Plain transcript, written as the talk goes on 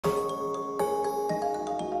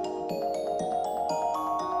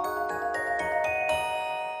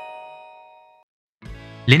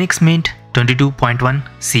Linux Mint 22.1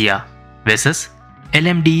 SIA versus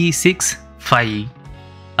LMDE 6 Faye.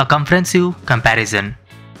 A comprehensive comparison.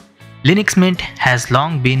 Linux Mint has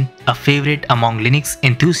long been a favorite among Linux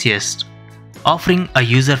enthusiasts, offering a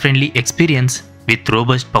user-friendly experience with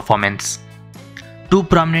robust performance. Two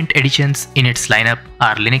prominent editions in its lineup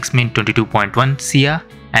are Linux Mint 22.1 SIA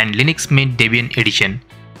and Linux Mint Debian edition,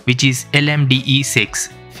 which is LMDE 6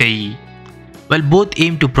 Faye. While both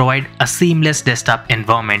aim to provide a seamless desktop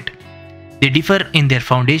environment, they differ in their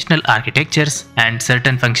foundational architectures and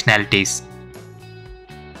certain functionalities.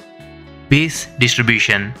 Base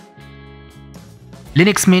distribution.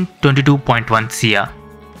 Linux Mint 22.1 SIA.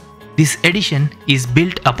 This edition is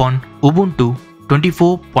built upon Ubuntu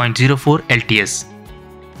 24.04 LTS,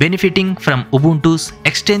 benefiting from Ubuntu's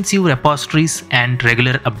extensive repositories and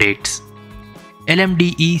regular updates.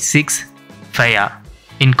 LMDE 6 Faye.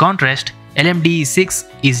 In contrast, LMDE 6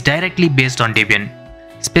 is directly based on Debian,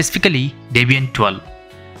 specifically Debian 12.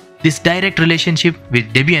 This direct relationship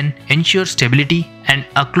with Debian ensures stability and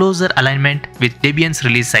a closer alignment with Debian's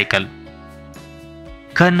release cycle.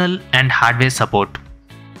 Kernel and hardware support.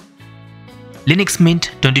 Linux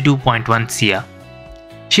Mint 22.1 SIA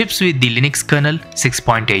ships with the Linux kernel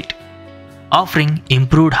 6.8, offering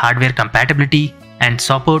improved hardware compatibility and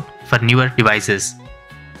support for newer devices.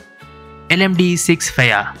 LMDE 6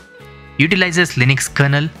 Faye utilizes Linux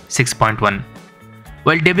kernel 6.1.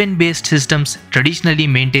 While Debian-based systems traditionally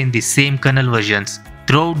maintain the same kernel versions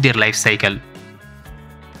throughout their life cycle,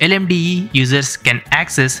 LMDE users can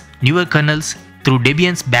access newer kernels through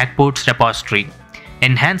Debian's backports repository,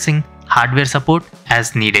 enhancing hardware support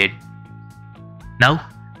as needed. Now,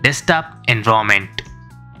 desktop environment.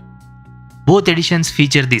 Both editions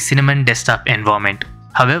feature the Cinnamon desktop environment.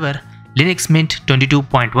 However, Linux Mint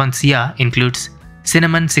 22.1 SIA includes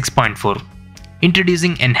Cinnamon 6.4,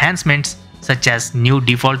 introducing enhancements such as new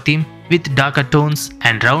default theme with darker tones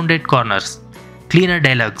and rounded corners, cleaner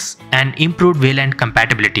dialogues, and improved Wayland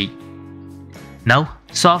compatibility. Now,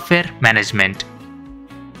 software management.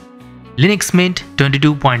 Linux Mint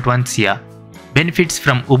 22.1 SIA benefits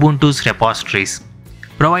from Ubuntu's repositories,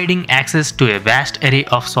 providing access to a vast array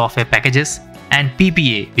of software packages and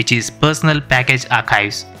PPA, which is Personal Package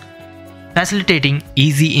Archives, facilitating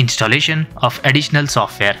easy installation of additional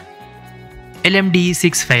software. LMDE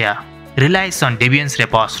 6 Faye relies on Debian's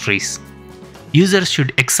repositories. Users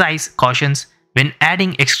should exercise cautions when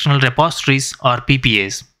adding external repositories or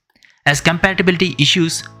PPAs, as compatibility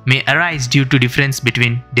issues may arise due to difference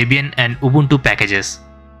between Debian and Ubuntu packages.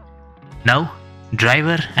 Now,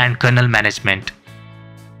 driver and kernel management.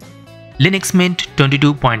 Linux Mint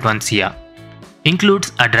 22.1 SIA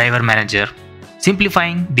includes a driver manager,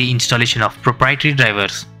 simplifying the installation of proprietary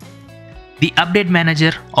drivers. The Update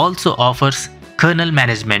Manager also offers kernel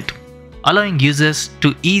management, allowing users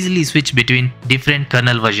to easily switch between different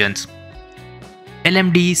kernel versions.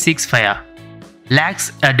 LMDE 6 Faye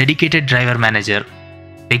lacks a dedicated driver manager,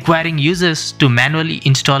 requiring users to manually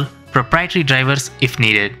install proprietary drivers if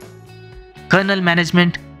needed. Kernel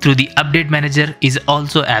management through the Update Manager is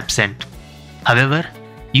also absent. However,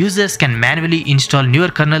 users can manually install newer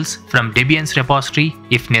kernels from Debian's repository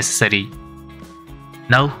if necessary.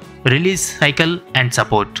 Now, release cycle and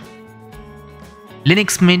support.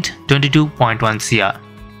 Linux Mint 22.1 SIA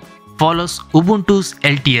follows Ubuntu's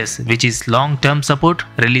LTS, which is long-term support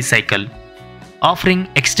release cycle, offering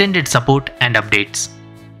extended support and updates,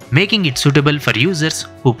 making it suitable for users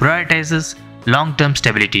who prioritizes long-term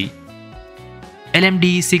stability.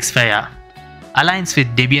 LMDE 6 Faye aligns with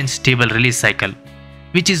Debian's stable release cycle,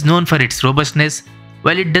 which is known for its robustness.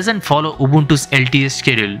 While it doesn't follow Ubuntu's LTS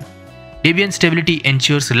schedule, Debian stability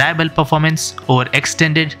ensures reliable performance over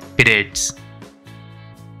extended periods.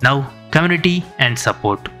 Now, community and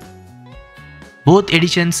support. Both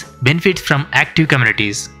editions benefit from active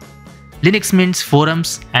communities. Linux Mint's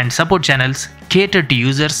forums and support channels cater to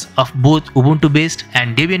users of both Ubuntu-based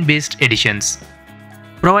and Debian-based editions,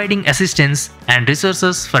 providing assistance and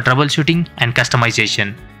resources for troubleshooting and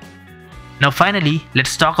customization. Now finally,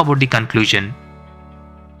 let's talk about the conclusion.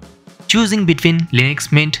 Choosing between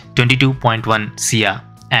Linux Mint 22.1 SIA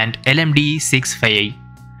and LMDE 6 Faye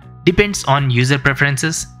depends on user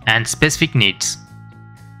preferences and specific needs.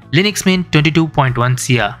 Linux Mint 22.1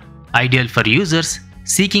 SIA ideal for users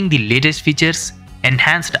seeking the latest features,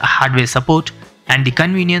 enhanced hardware support, and the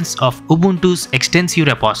convenience of Ubuntu's extensive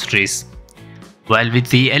repositories, while with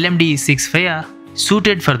the LMDE 6 Faye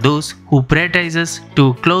suited for those who prioritizes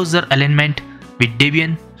to closer alignment with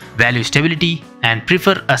Debian, value stability, and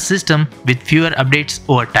prefer a system with fewer updates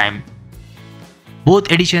over time.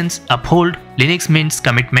 Both editions uphold Linux Mint's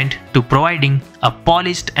commitment to providing a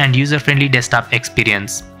polished and user-friendly desktop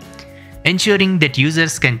experience, ensuring that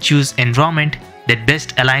users can choose environment that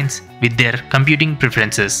best aligns with their computing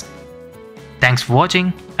preferences. Thanks for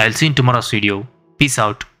watching. I'll see you in tomorrow's video. Peace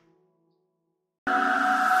out.